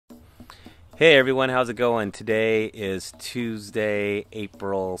Hey everyone, how's it going? Today is Tuesday,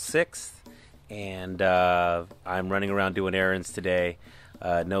 April 6th, and I'm running around doing errands today.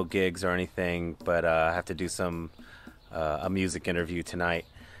 No gigs or anything, but I have to do a music interview tonight.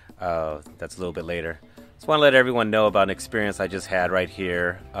 That's a little bit later. Just want to let everyone know about an experience I just had right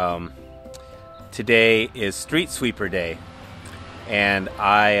here. Today is Street Sweeper Day, and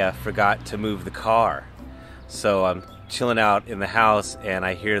I forgot to move the car. So I'm chilling out in the house, and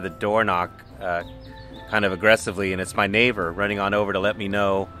I hear the door knock kind of aggressively, and it's my neighbor running on over to let me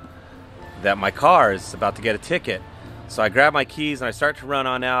know that my car is about to get a ticket. So I grab my keys and I start to run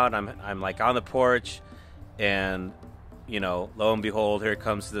on out. I'm like on the porch, and lo and behold, here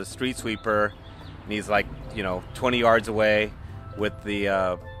comes the street sweeper, and he's like 20 yards away with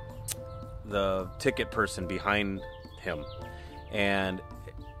the ticket person behind him. And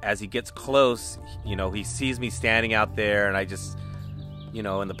as he gets close, he sees me standing out there, and I just,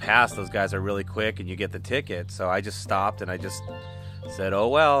 in the past, those guys are really quick and you get the ticket. So I just stopped and I just said, oh,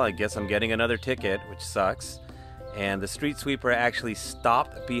 well, I guess I'm getting another ticket, which sucks. And the street sweeper actually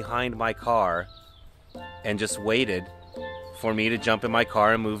stopped behind my car and just waited for me to jump in my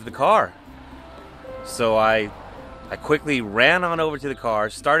car and move the car. So I quickly ran on over to the car,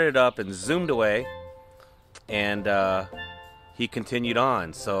 started it up, and zoomed away. And he continued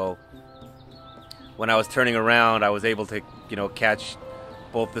on. So when I was turning around, I was able to, catch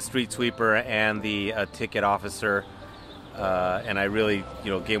both the street sweeper and the ticket officer, and I really,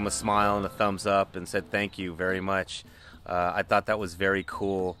 gave him a smile and a thumbs up and said thank you very much. I thought that was very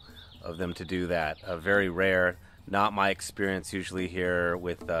cool of them to do that. Very rare, not my experience usually here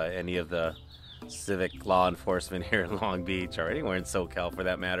with any of the civic law enforcement here in Long Beach, or anywhere in SoCal for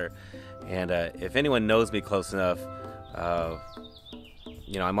that matter. And if anyone knows me close enough,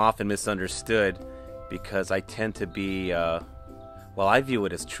 I'm often misunderstood because I tend to be, I view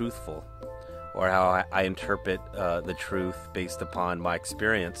it as truthful, or how I interpret the truth based upon my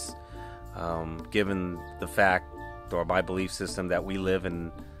experience, given the fact or my belief system that we live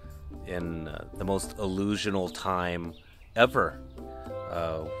in the most illusional time ever,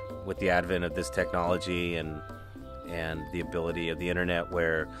 with the advent of this technology and the ability of the internet,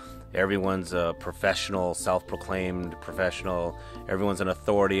 where everyone's a professional, self-proclaimed professional. Everyone's an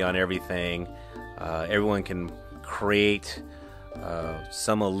authority on everything. Everyone can create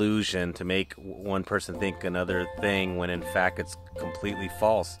some illusion to make one person think another thing when in fact it's completely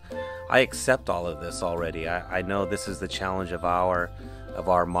false. I accept all of this already. I know this is the challenge of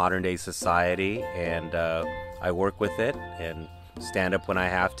our modern day society, and I work with it and stand up when I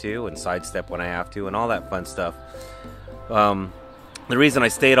have to and sidestep when I have to and all that fun stuff. The reason I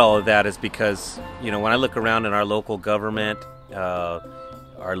state all of that is because, when I look around in our local government,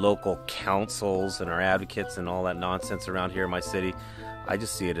 our local councils and our advocates and all that nonsense around here in my city, I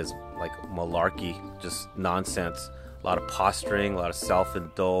just see it as like malarkey, just nonsense. A lot of posturing, a lot of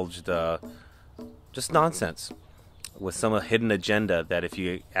self-indulged, just nonsense with some hidden agenda that if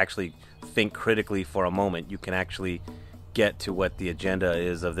you actually think critically for a moment, you can actually get to what the agenda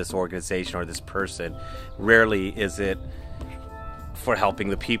is of this organization or this person. Rarely is it for helping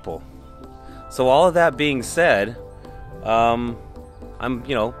the people. So all of that being said, I'm,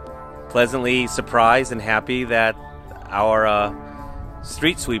 pleasantly surprised and happy that our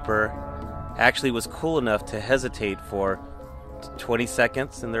street sweeper actually was cool enough to hesitate for 20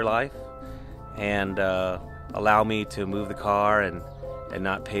 seconds in their life and allow me to move the car and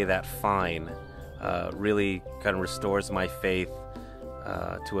not pay that fine. Really kind of restores my faith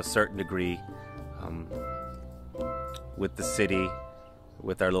to a certain degree with the city,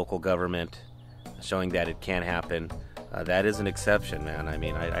 with our local government, showing that it can happen. That is an exception, man. I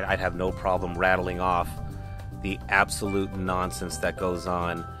mean, I'd have no problem rattling off the absolute nonsense that goes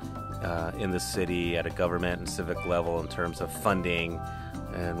on in the city at a government and civic level in terms of funding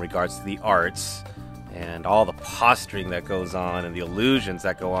in regards to the arts and all the posturing that goes on and the illusions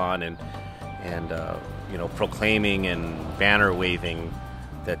that go on and proclaiming and banner waving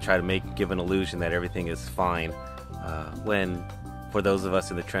that try to give an illusion that everything is fine, when for those of us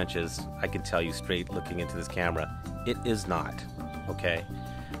in the trenches, I can tell you straight looking into this camera, it is not, okay?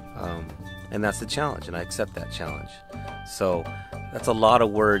 And that's the challenge, and I accept that challenge. So that's a lot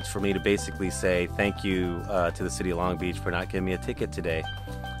of words for me to basically say thank you to the city of Long Beach for not giving me a ticket today.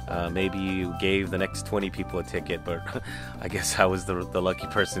 Maybe you gave the next 20 people a ticket, but I guess I was the lucky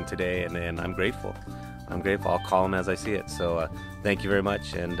person today, and I'm grateful. I'll call them as I see it. So thank you very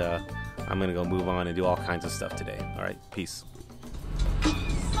much, and I'm going to go move on and do all kinds of stuff today. All right, peace.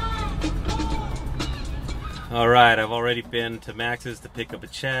 All right, I've already been to Max's to pick up a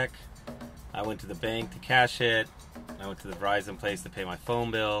check. I went to the bank to cash it. I went to the Verizon place to pay my phone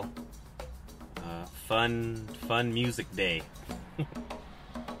bill. Fun music day.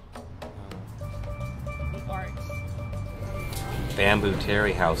 Bamboo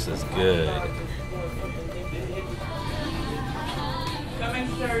Terry House is good.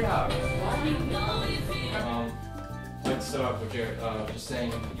 Let's start off with just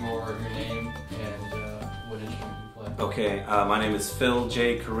saying your name and what instrument you play. Okay, my name is Phil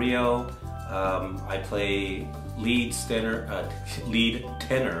J. Carrillo. I play lead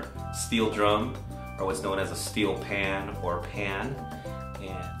tenor steel drum, or what's known as a steel pan or pan. And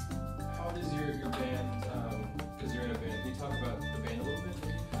how does your band, because you're in a band, can you talk about the band a little bit?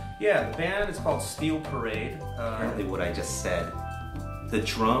 yeah, the band is called Steel Parade. Apparently what I just said. The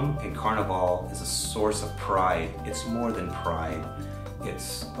drum in Carnival is a source of pride. It's more than pride.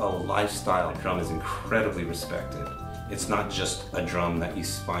 It's a lifestyle. The drum is incredibly respected. It's not just a drum that you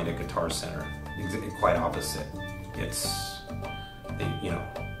find at Guitar Center. It's quite opposite. It's, you know,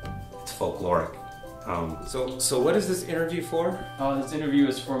 it's folkloric. So what is this interview for? This interview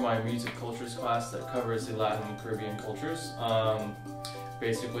is for my music cultures class that covers the Latin and Caribbean cultures.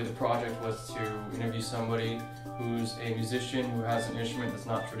 Basically, the project was to interview somebody who's a musician who has an instrument that's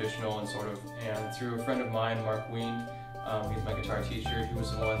not traditional and through a friend of mine, Mark Ween, he's my guitar teacher. He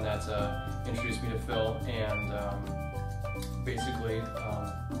was the one that introduced me to Phil, and basically,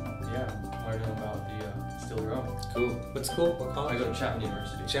 yeah, learning about the steel drum. Cool. What's cool? What college? I go to Chapman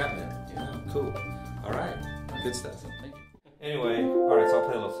University. Chapman. Yeah. Cool. All right. Good stuff. Thank you. Anyway, all right. So I'll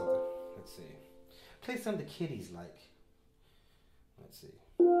play a little something. Let's see. Play something the kiddies like. Let's see.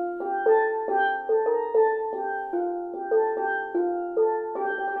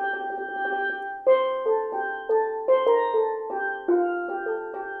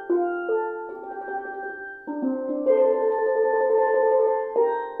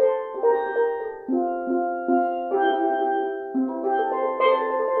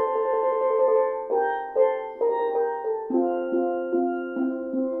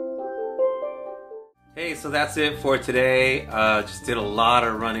 Hey, so that's it for today. Just did a lot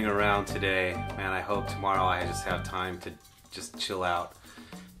of running around today. Man, I hope tomorrow I just have time to just chill out.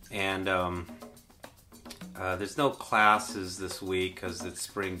 And there's no classes this week because it's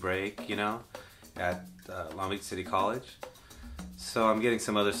spring break, you know, at Long Beach City College. So I'm getting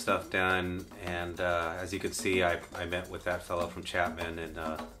some other stuff done, and as you can see, I met with that fellow from Chapman and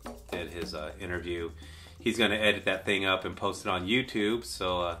did his interview. He's going to edit that thing up and post it on YouTube,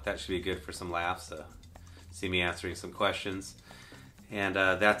 so that should be good for some laughs. See me answering some questions. And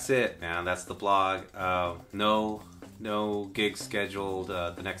that's it, man. That's the blog. No gigs scheduled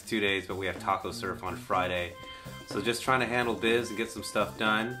the next 2 days, but we have Taco Surf on Friday. So just trying to handle biz and get some stuff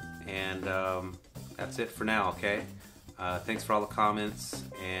done. And that's it for now, okay? Thanks for all the comments,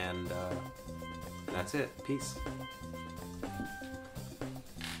 and that's it. Peace.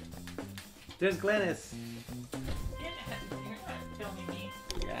 There's Glennis. You're not telling me.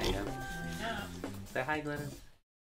 Yeah, I am. No. Say hi, Glennis.